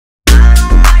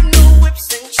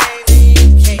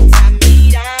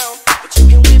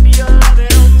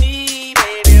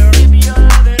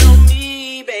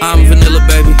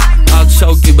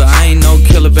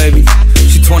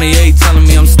28 telling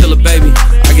me I'm still a baby.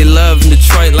 I get love in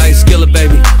Detroit like Skillet,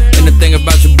 baby. And the thing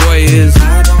about your boy is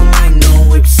I don't like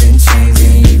no whips and chains,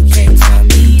 and you can't tie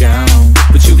me down.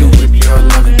 But you can whip your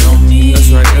lovin' on me. That's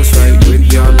right, whip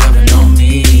your lovin' on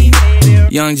me.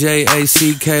 Young J-A-C-K-A-K-A,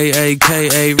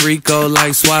 Rico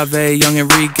like Suave, Young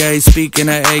Enrique, speaking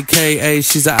at AKA.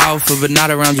 She's an alpha, but not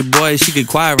around your boy. She get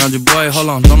quiet around your boy. Hold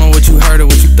on, don't know what you heard or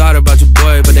what you thought about your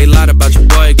boy, but they lied about your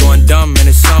boy. Going dumb, and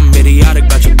it's something idiotic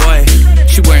about your boy.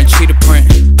 She wearing cheetah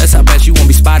print, that's how bad she won't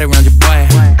be spotted around your boy.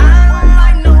 I don't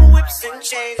like no whips and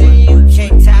chains, and you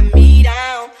can't tie me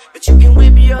down. But you can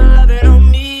whip your lovin' on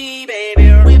me,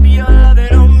 baby. Whip your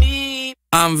lovin' on me.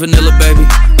 I'm vanilla, baby.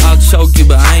 I'll choke you,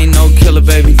 but I ain't no killer,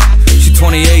 baby. She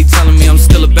 28 telling me I'm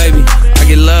still a baby. I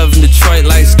get love in Detroit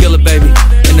like Skillet, baby.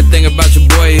 And the thing about your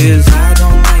boy is I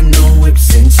don't like no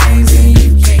whips and chains, and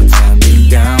you can't tie me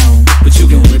down. But you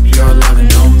can whip your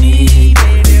lovin' on me,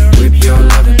 baby. Whip your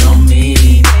lovin' on me.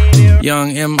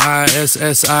 Young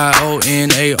M-I-S-S-I-O-N-A-R-Y.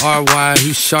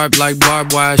 He's sharp like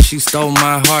barbed wire. She stole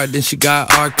my heart, then she got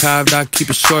archived. I keep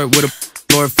it short with a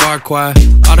Lord Farquaad.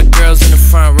 All the girls in the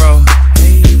front row,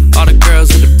 all the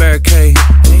girls with the barricade,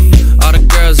 all the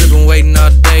girls have been waiting all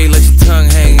day. Let your tongue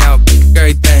hang out,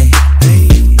 everything.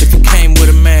 If you came with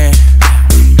a man,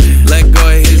 let go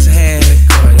of his hand.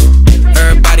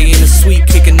 Everybody in the suite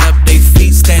kicking up their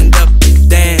feet, stand up,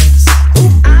 dance.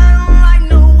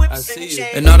 I see you.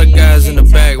 And all the guys in the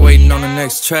back waiting on the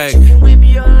next track.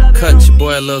 Cut your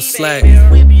boy a little slack.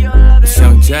 It's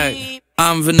Young Jack.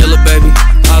 I'm vanilla, baby.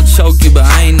 I'll choke you, but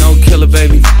I ain't no killer,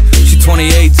 baby. She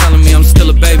 28 telling me I'm still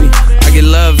a baby. I get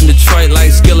love in Detroit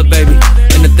like Skillet, baby.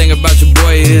 And the thing about your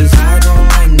boy is I don't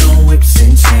like